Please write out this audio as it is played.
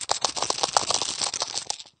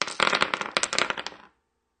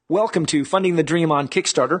Welcome to Funding the Dream on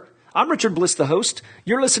Kickstarter. I'm Richard Bliss, the host.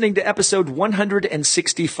 You're listening to episode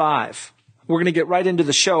 165. We're going to get right into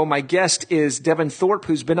the show. My guest is Devin Thorpe,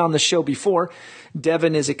 who's been on the show before.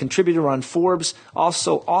 Devin is a contributor on Forbes,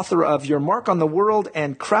 also author of Your Mark on the World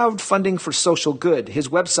and Crowdfunding for Social Good. His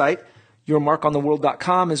website,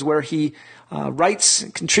 yourmarkontheworld.com, is where he writes,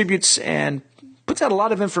 contributes, and puts out a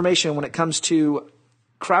lot of information when it comes to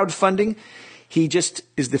crowdfunding. He just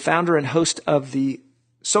is the founder and host of the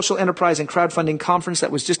Social Enterprise and Crowdfunding Conference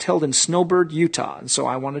that was just held in Snowbird, Utah. And so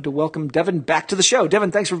I wanted to welcome Devin back to the show.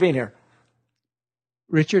 Devin, thanks for being here.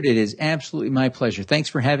 Richard, it is absolutely my pleasure. Thanks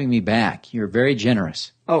for having me back. You're very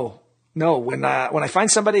generous. Oh, no. When I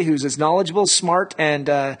find somebody who's as knowledgeable, smart, and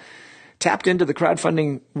tapped into the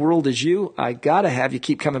crowdfunding world as you, I got to have you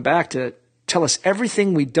keep coming back to tell us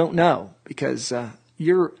everything we don't know, because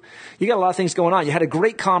you got a lot of things going on. You had a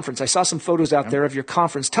great conference. I saw some photos out there of your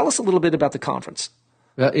conference. Tell us a little bit about the conference.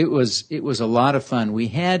 Well, it was a lot of fun. We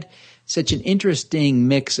had such an interesting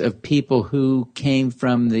mix of people who came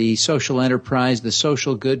from the social enterprise, the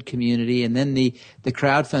social good community, and then the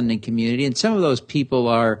crowdfunding community. And some of those people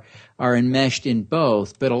are enmeshed in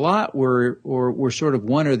both, but a lot were sort of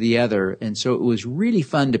one or the other. And so it was really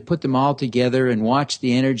fun to put them all together and watch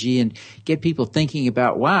the energy and get people thinking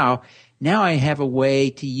about, wow, now I have a way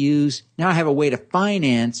to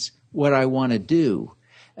finance what I want to do.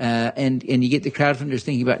 And you get the crowdfunders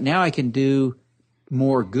thinking about, now I can do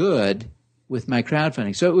more good with my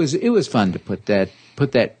crowdfunding. So it was fun to put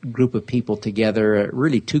that group of people together,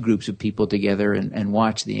 really two groups of people together, and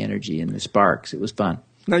watch the energy and the sparks. It was fun.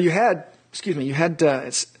 Now I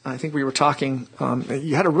think we were talking,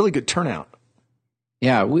 you had a really good turnout.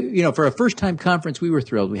 Yeah, for a first time conference, we were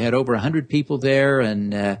thrilled. We had over 100 people there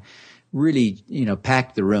and really,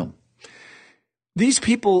 packed the room. These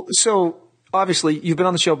people, so obviously, you've been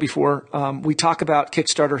on the show before. We talk about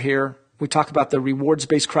Kickstarter here. We talk about the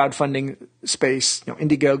rewards-based crowdfunding space,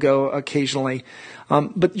 Indiegogo occasionally.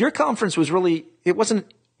 But your conference was was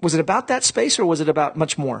it about that space, or was it about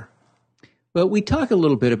much more? Well, we talk a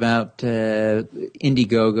little bit about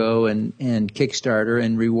Indiegogo and Kickstarter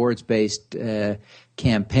and rewards-based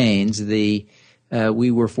campaigns.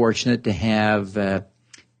 We were fortunate to have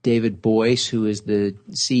David Boyce, who is the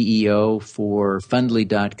CEO for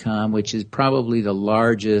Fundly.com, which is probably the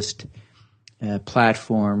largest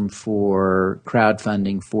platform for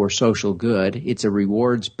crowdfunding for social good. It's a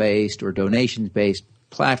rewards-based or donations-based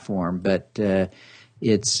platform, but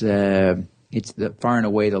it's far and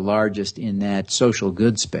away the largest in that social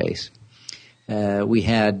good space. We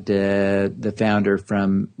had the founder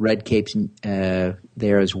from Red Capes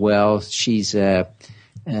there as well. She's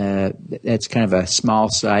that's kind of a small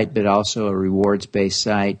site, but also a rewards-based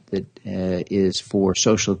site that is for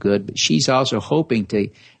social good. But she's also hoping to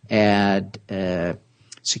add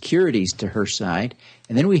securities to her site.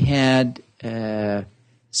 And then we had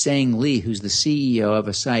Sang Lee, who's the CEO of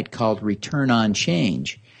a site called Return on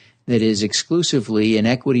Change, that is exclusively an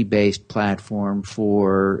equity-based platform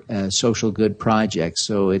for social good projects.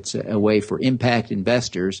 So it's a way for impact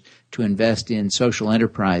investors to invest in social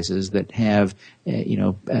enterprises that have,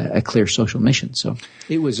 a clear social mission. So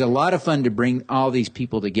it was a lot of fun to bring all these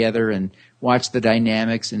people together and watch the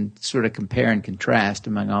dynamics and sort of compare and contrast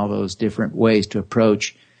among all those different ways to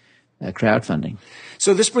approach crowdfunding.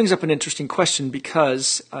 So this brings up an interesting question,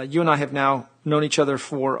 because you and I have now known each other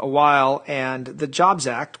for a while, and the Jobs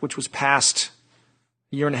Act, which was passed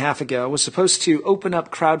a year and a half ago, was supposed to open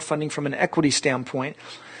up crowdfunding from an equity standpoint.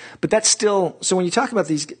 But that's still, so when you talk about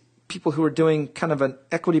these people who are doing kind of an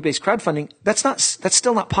equity-based crowdfunding, that's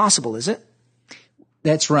still not possible, is it?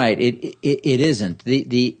 That's right. It isn't.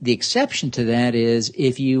 The exception to that is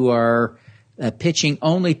if you are pitching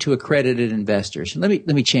only to accredited investors. And let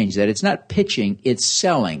me change that. It's not pitching, it's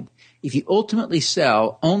selling. If you ultimately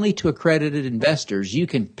sell only to accredited investors, you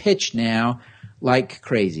can pitch now like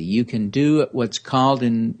crazy. You can do what's called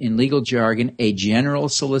in legal jargon a general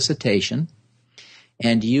solicitation,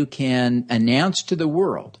 and you can announce to the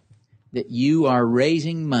world that you are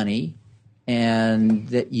raising money and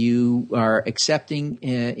that you are accepting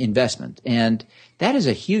investment. And that is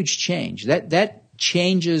a huge change. That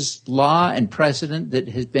changes law and precedent that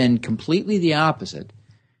has been completely the opposite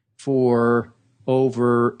for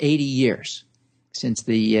over 80 years. Since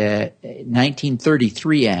the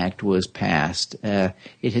 1933 Act was passed,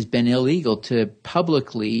 it has been illegal to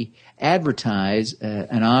publicly advertise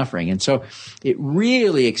an offering. And so it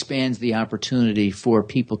really expands the opportunity for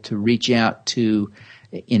people to reach out to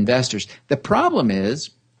investors. The problem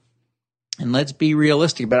is, and let's be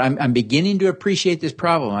realistic, but I'm beginning to appreciate this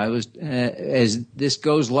problem. as this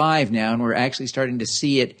goes live now, and we're actually starting to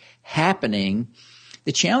see it happening,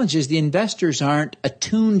 the challenge is the investors aren't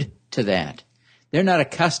attuned to that. They're not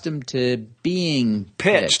accustomed to being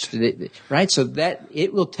pitched, right? So that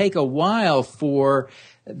it will take a while for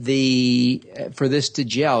this to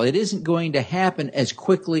gel. It isn't going to happen as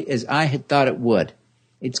quickly as I had thought it would.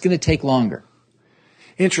 It's going to take longer.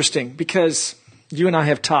 Interesting, because you and I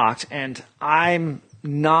have talked, and I'm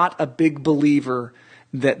not a big believer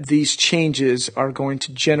that these changes are going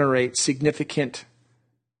to generate significant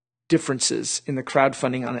differences in the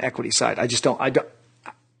crowdfunding on the equity side. I just don't.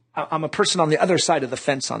 I'm a person on the other side of the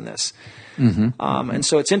fence on this. Mm-hmm. And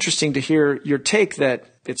so it's interesting to hear your take that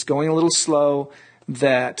it's going a little slow,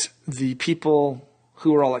 that the people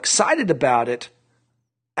who are all excited about it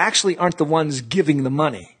actually aren't the ones giving the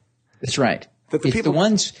money. That's right. It's the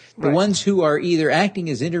ones who are either acting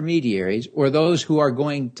as intermediaries or those who are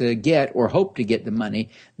going to get or hope to get the money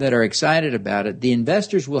that are excited about it. The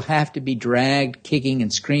investors will have to be dragged kicking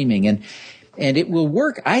and screaming, and it will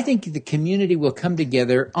work. I think the community will come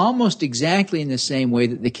together almost exactly in the same way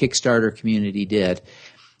that the Kickstarter community did.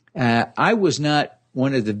 I was not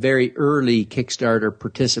one of the very early Kickstarter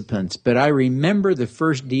participants, but I remember the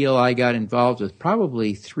first deal I got involved with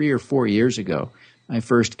probably 3 or 4 years ago. My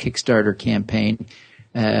first Kickstarter campaign,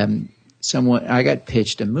 I got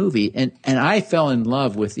pitched a movie, and I fell in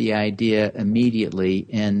love with the idea immediately.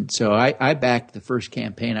 And so I backed the first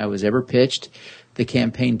campaign I was ever pitched. The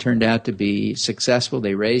campaign turned out to be successful.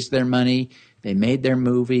 They raised their money. They made their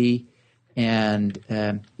movie. And,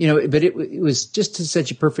 but it was just such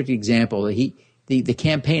a perfect example. The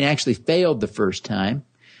campaign actually failed the first time.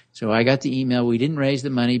 So I got the email. We didn't raise the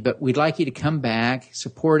money, but we'd like you to come back,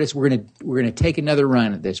 support us. We're going to take another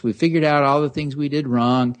run at this. We figured out all the things we did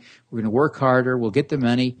wrong. We're going to work harder. We'll get the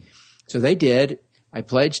money. So they did. I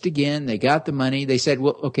pledged again. They got the money. They said,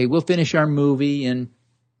 well, okay, we'll finish our movie in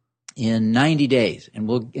 90 days and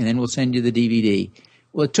then we'll send you the DVD.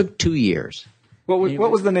 Well, it took 2 years. What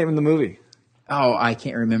was the name of the movie? Oh, I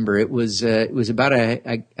can't remember. It was about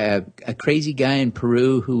a crazy guy in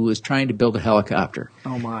Peru who was trying to build a helicopter.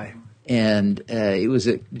 Oh my! And it was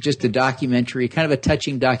just a documentary, kind of a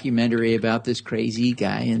touching documentary about this crazy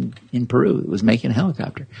guy in Peru who was making a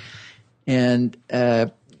helicopter. And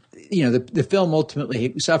the film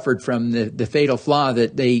ultimately suffered from the fatal flaw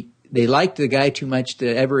that they liked the guy too much to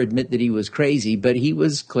ever admit that he was crazy, but he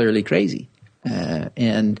was clearly crazy,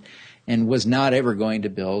 and was not ever going to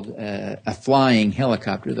build a flying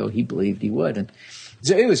helicopter, though he believed he would. And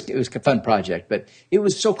so it was a fun project, but it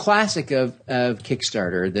was so classic of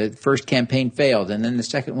Kickstarter. The first campaign failed, and then the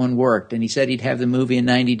second one worked, and he said he'd have the movie in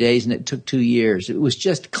 90 days, and it took 2 years. It was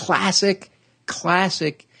just classic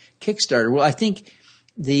Kickstarter. Well, I think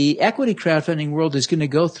the equity crowdfunding world is going to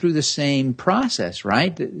go through the same process,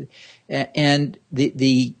 right? And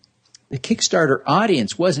the Kickstarter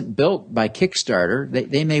audience wasn't built by Kickstarter.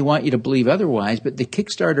 They may want you to believe otherwise, but the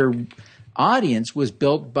Kickstarter audience was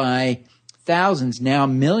built by thousands, now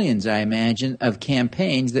millions, I imagine, of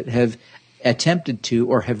campaigns that have attempted to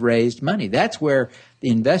or have raised money. That's where the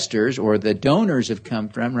investors or the donors have come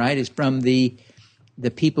from, right? Is from the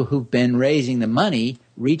people who've been raising the money,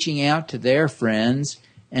 reaching out to their friends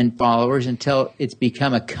and followers until it's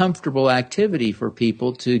become a comfortable activity for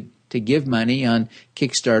people to give money on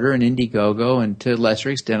Kickstarter and Indiegogo and to a lesser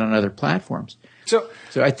extent on other platforms. So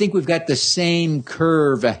I think we've got the same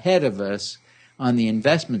curve ahead of us on the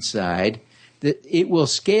investment side. That it will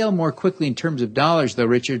scale more quickly in terms of dollars, though,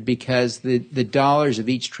 Richard, because the dollars of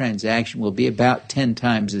each transaction will be about 10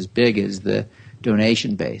 times as big as the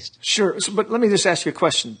donation-based. Sure. But let me just ask you a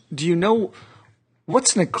question. Do you know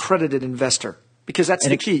what's an accredited investor? Because that's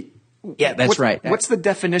the key. Yeah, that's right. What's the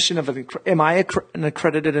definition of am I an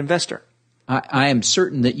accredited investor? I am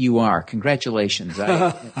certain that you are. Congratulations.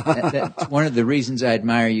 That's one of the reasons I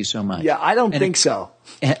admire you so much. Yeah, I don't think so.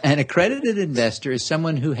 An accredited investor is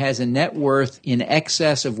someone who has a net worth in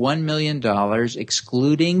excess of $1 million,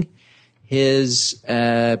 excluding his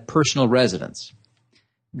personal residence.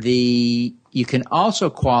 You can also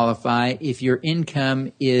qualify if your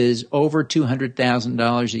income is over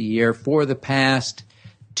 $200,000 a year for the past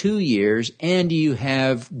 2 years, and you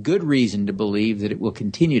have good reason to believe that it will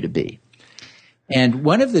continue to be. And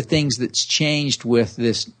one of the things that's changed with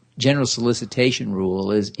this general solicitation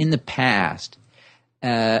rule is in the past,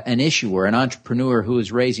 an issuer, an entrepreneur who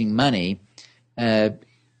is raising money,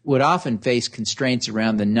 would often face constraints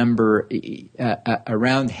around the number,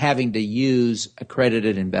 around having to use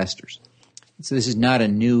accredited investors. So this is not a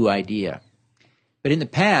new idea. But in the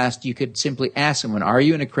past, you could simply ask someone, are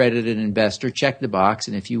you an accredited investor? Check the box,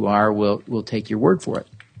 and if you are, we'll take your word for it.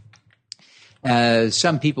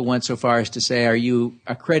 Some people went so far as to say, are you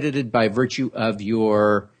accredited by virtue of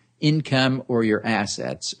your income or your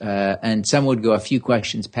assets. And some would go a few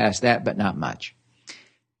questions past that, but not much.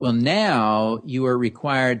 Well, now you are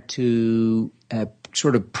required to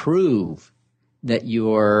sort of prove that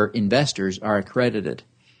your investors are accredited.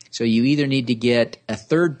 So you either need to get a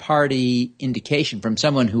third-party indication from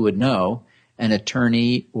someone who would know, an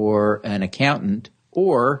attorney or an accountant,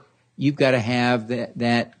 or you've got to have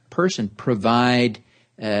that person provide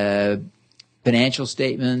financial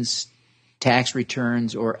statements, tax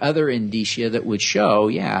returns, or other indicia that would show,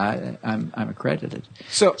 I'm accredited.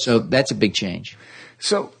 So that's a big change.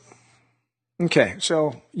 So, okay.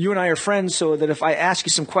 So you and I are friends, so that if I ask you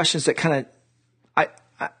some questions that kind of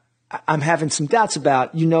I'm having some doubts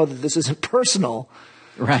about, you know that this isn't personal.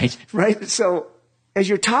 Right. Right? So as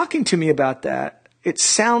you're talking to me about that, it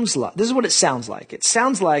sounds like, this is what it sounds like. It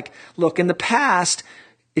sounds like, look, in the past,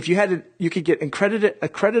 if you could get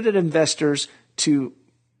accredited investors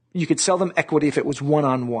you could sell them equity if it was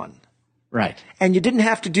one-on-one. Right. And you didn't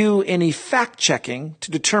have to do any fact checking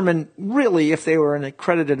to determine really if they were an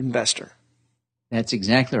accredited investor. That's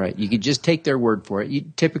exactly right. You could just take their word for it.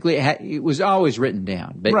 It was always written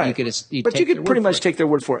down, but right. you could pretty much take their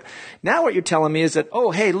word for it. Now what you're telling me is that,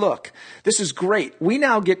 oh, hey, look, this is great. We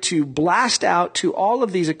now get to blast out to all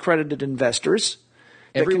of these accredited investors.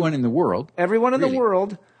 Everyone in the world. Everyone in the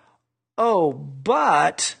world. Oh,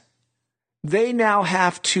 but they now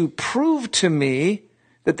have to prove to me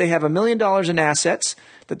that they have $1 million in assets,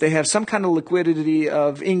 that they have some kind of liquidity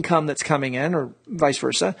of income that's coming in, or vice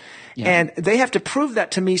versa. Yeah. And they have to prove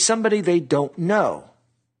that to me, somebody they don't know.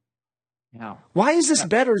 Yeah. Why is this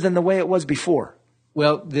better than the way it was before?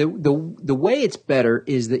 Well, the way it's better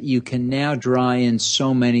is that you can now draw in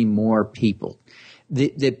so many more people.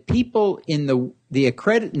 The people in the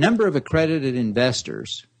number of accredited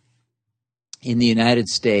investors in the United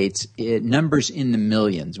States, numbers in the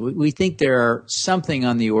millions. We think there are something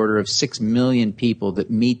on the order of 6 million people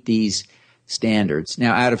that meet these standards.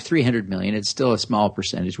 Now, out of 300 million, it's still a small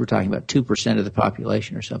percentage. We're talking about 2% of the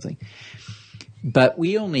population or something. But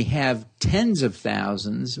we only have tens of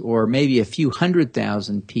thousands or maybe a few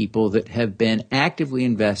 100,000 people that have been actively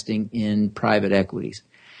investing in private equities.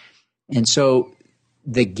 And so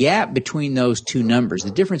the gap between those two numbers, the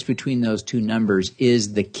difference between those two numbers,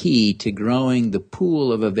 is the key to growing the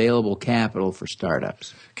pool of available capital for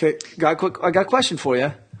startups. Okay, I got a question for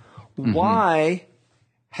you. Mm-hmm. Why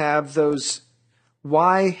haven't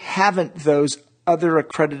those other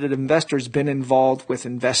accredited investors been involved with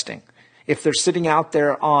investing? If they're sitting out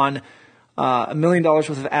there on $1 million worth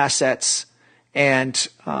of assets and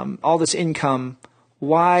all this income,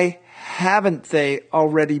 why haven't they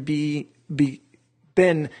already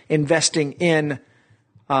been investing in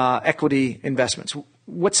equity investments?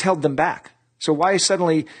 What's held them back? So why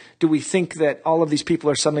suddenly do we think that all of these people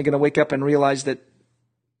are suddenly going to wake up and realize that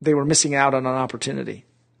they were missing out on an opportunity?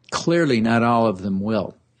 Clearly not all of them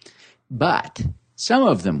will, but some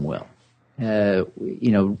of them will.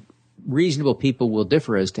 Reasonable people will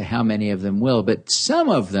differ as to how many of them will, but some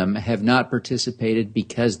of them have not participated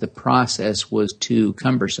because the process was too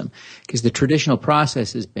cumbersome. Because the traditional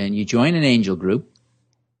process has been you join an angel group,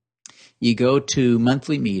 you go to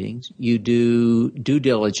monthly meetings, you do due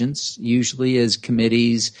diligence, usually as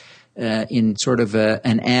committees in sort of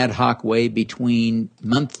an ad hoc way between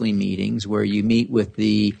monthly meetings where you meet with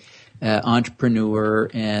the entrepreneur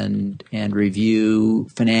and review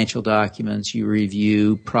financial documents, you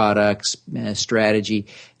review products, strategy.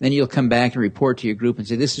 Then you'll come back and report to your group and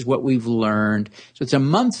say, this is what we've learned. So it's a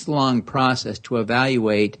month-long process to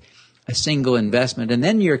evaluate a single investment. And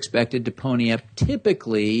then you're expected to pony up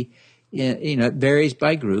typically, it varies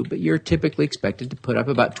by group, but you're typically expected to put up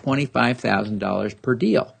about $25,000 per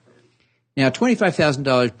deal. Now,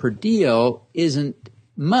 $25,000 per deal isn't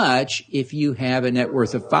much if you have a net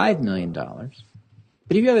worth of $5 million. But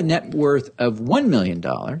if you have a net worth of $1 million,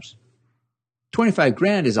 25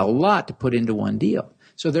 grand is a lot to put into one deal.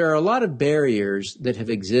 So there are a lot of barriers that have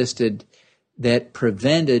existed that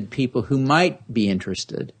prevented people who might be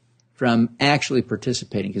interested from actually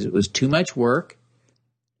participating because it was too much work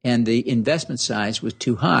and the investment size was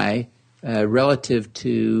too high relative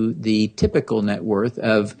to the typical net worth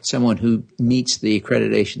of someone who meets the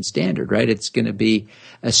accreditation standard, right? It's going to be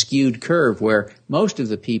a skewed curve where most of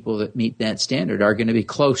the people that meet that standard are going to be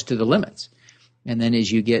close to the limits. And then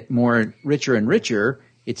as you get more richer and richer,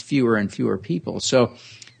 it's fewer and fewer people. So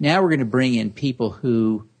now we're going to bring in people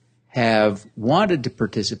who have wanted to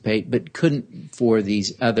participate but couldn't for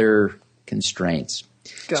these other constraints.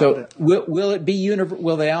 Will it be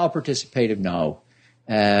will they all participate? No.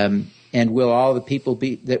 And will all the people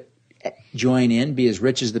that join in be as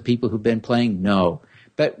rich as the people who've been playing? No.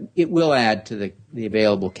 but it will add to the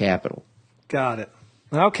available capital. Got it.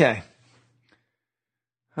 Okay.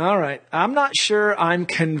 All right. I'm not sure I'm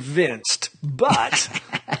convinced, but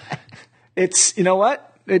it's, you know what?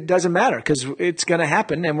 It doesn't matter because it's going to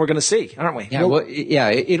happen and we're going to see, aren't we? Yeah,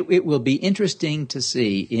 it will be interesting to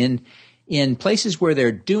see in places where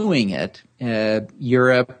they're doing it,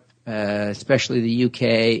 Europe, especially the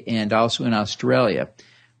UK, and also in Australia.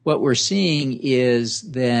 What we're seeing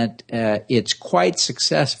is that it's quite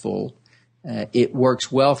successful. It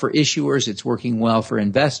works well for issuers. It's working well for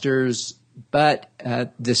investors. But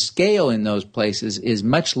the scale in those places is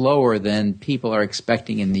much lower than people are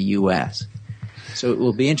expecting in the U.S. So it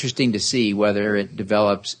will be interesting to see whether it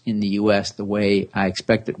develops in the U.S. the way I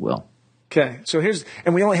expect it will. Okay. So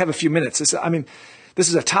and we only have a few minutes. This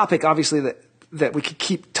is a topic, obviously, that we could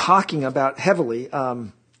keep talking about heavily.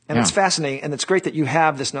 And it's fascinating. And it's great that you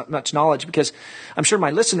have this much knowledge because I'm sure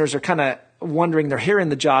my listeners are kind of wondering, they're hearing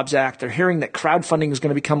the Jobs Act, they're hearing that crowdfunding is going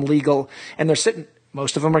to become legal, and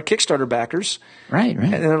most of them are Kickstarter backers. Right.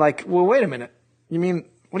 And they're like, well, wait a minute.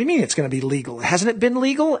 What do you mean it's going to be legal? Hasn't it been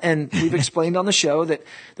legal? And we've explained on the show that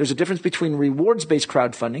there's a difference between rewards-based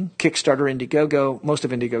crowdfunding, Kickstarter, Indiegogo, most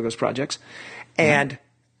of Indiegogo's projects, and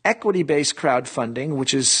equity-based crowdfunding,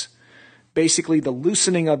 which is basically the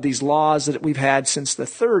loosening of these laws that we've had since the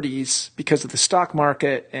 30s because of the stock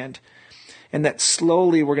market, and that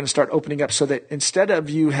slowly we're going to start opening up so that instead, like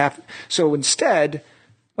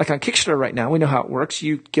on Kickstarter right now, we know how it works.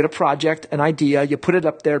 You get a project, an idea, you put it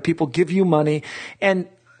up there, people give you money, and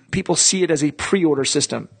people see it as a pre-order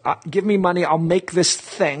system. Give me money, I'll make this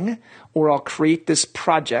thing, or I'll create this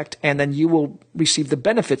project, and then you will receive the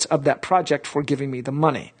benefits of that project for giving me the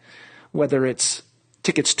money. Whether it's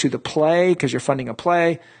tickets to the play, because you're funding a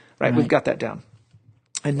play, right? We've got that down.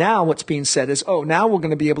 And now what's being said is, now we're going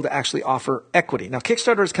to be able to actually offer equity. Now,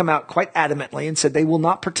 Kickstarter has come out quite adamantly and said they will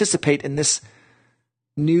not participate in this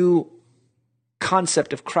new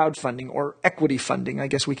concept of crowdfunding or equity funding, I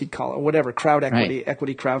guess we could call it, or whatever, crowd equity,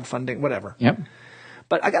 equity crowdfunding, whatever. Yep.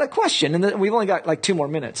 But I got a question, and we've only got like 2 more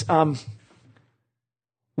minutes.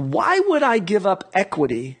 Why would I give up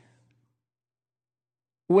equity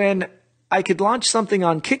when I could launch something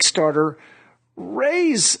on Kickstarter,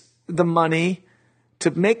 raise the money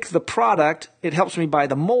to make the product? It helps me buy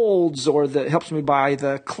the molds, or it helps me buy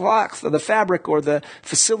the cloth or the fabric or the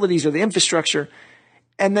facilities or the infrastructure.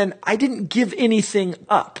 And then I didn't give anything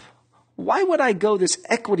up. Why would I go this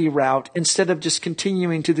equity route instead of just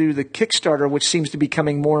continuing to do the Kickstarter, which seems to be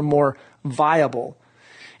becoming more and more viable?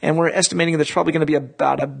 And we're estimating there's probably going to be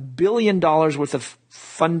about $1 billion worth of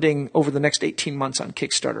funding over the next 18 months on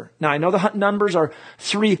Kickstarter. Now, I know the numbers are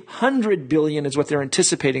 $300 billion is what they're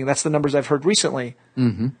anticipating. That's the numbers I've heard recently.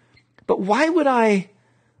 Mm-hmm. But why wouldn't I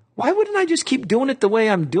just keep doing it the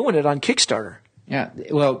way I'm doing it on Kickstarter? Yeah,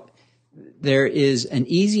 well, there is an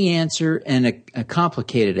easy answer and a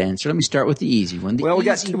complicated answer. Let me start with the easy one.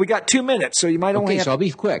 We got 2 minutes, so you might only have... Okay, so I'll be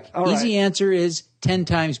quick. Easy answer is 10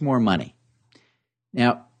 times more money.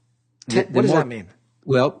 Now, what does that mean?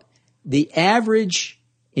 Well, the average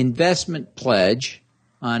investment pledge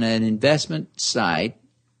on an investment site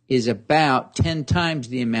is about 10 times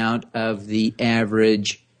the amount of the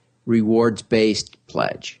average rewards-based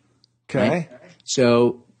pledge. Okay. Right?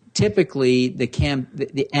 So typically,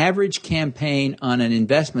 the average campaign on an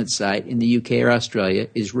investment site in the UK or Australia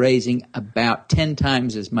is raising about 10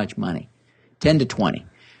 times as much money, 10 to 20.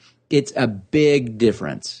 It's a big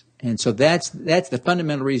difference. And so that's the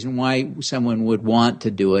fundamental reason why someone would want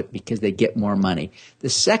to do it, because they get more money. The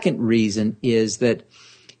second reason is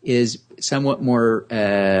somewhat more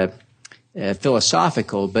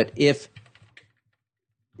philosophical, but if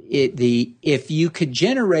you could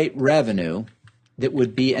generate revenue that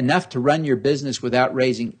would be enough to run your business without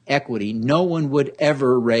raising equity, no one would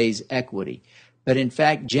ever raise equity. But in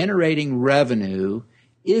fact, generating revenue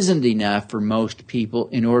isn't enough for most people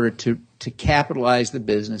in order to capitalize the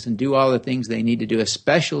business and do all the things they need to do,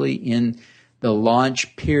 especially in the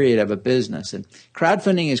launch period of a business. And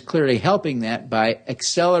crowdfunding is clearly helping that by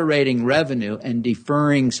accelerating revenue and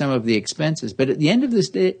deferring some of the expenses. But at the end of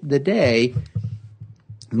the day,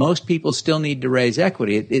 most people still need to raise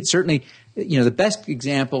equity. It certainly, the best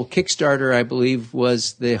example, Kickstarter, I believe,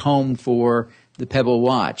 was the home for the Pebble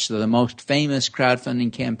watch, so the most famous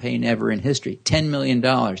crowdfunding campaign ever in history, $10 million.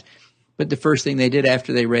 But the first thing they did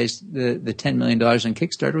after they raised the $10 million on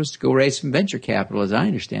Kickstarter was to go raise some venture capital, as I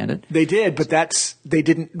understand it. They did, but they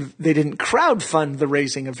didn't crowdfund the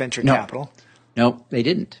raising of venture capital. No, they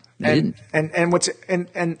didn't. And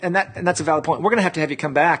that's a valid point. We're going to have you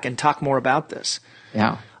come back and talk more about this.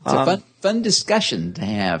 Yeah. It's a fun discussion to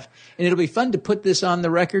have. And it'll be fun to put this on the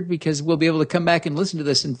record because we'll be able to come back and listen to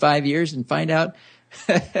this in 5 years and find out.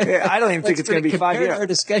 Yeah, I don't even think it's going to be 5 years. Our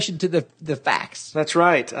discussion to the facts. That's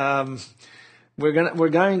right. We're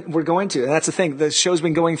going to. And that's the thing. The show's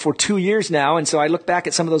been going for 2 years now. And so I look back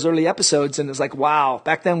at some of those early episodes and it's like, wow,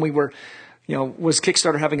 back then we were, was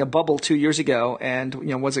Kickstarter having a bubble 2 years ago? And,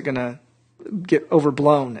 was it going to get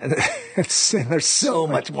overblown? And there's so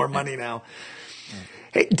much more money now.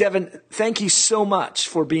 Hey, Devin, thank you so much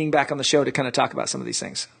for being back on the show to kind of talk about some of these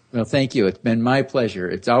things. Well, thank you. It's been my pleasure.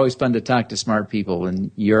 It's always fun to talk to smart people,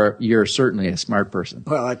 and you're certainly a smart person.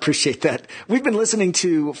 Well, I appreciate that. We've been listening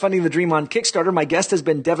to Funding the Dream on Kickstarter. My guest has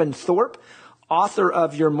been Devin Thorpe, author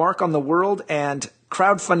of Your Mark on the World and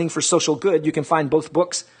Crowdfunding for Social Good. You can find both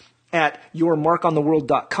books at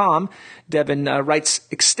yourmarkontheworld.com. Devin writes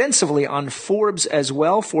extensively on Forbes as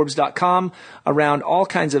well, Forbes.com, around all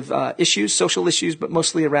kinds of issues, social issues, but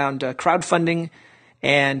mostly around crowdfunding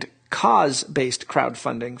and cause-based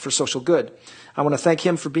crowdfunding for social good. I want to thank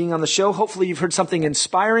him for being on the show. Hopefully you've heard something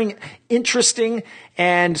inspiring, interesting,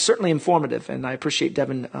 and certainly informative. And I appreciate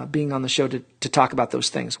Devin being on the show to talk about those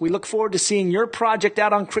things. We look forward to seeing your project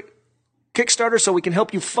out on Kickstarter so we can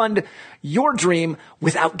help you fund your dream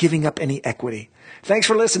without giving up any equity. Thanks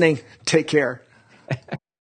for listening. Take care.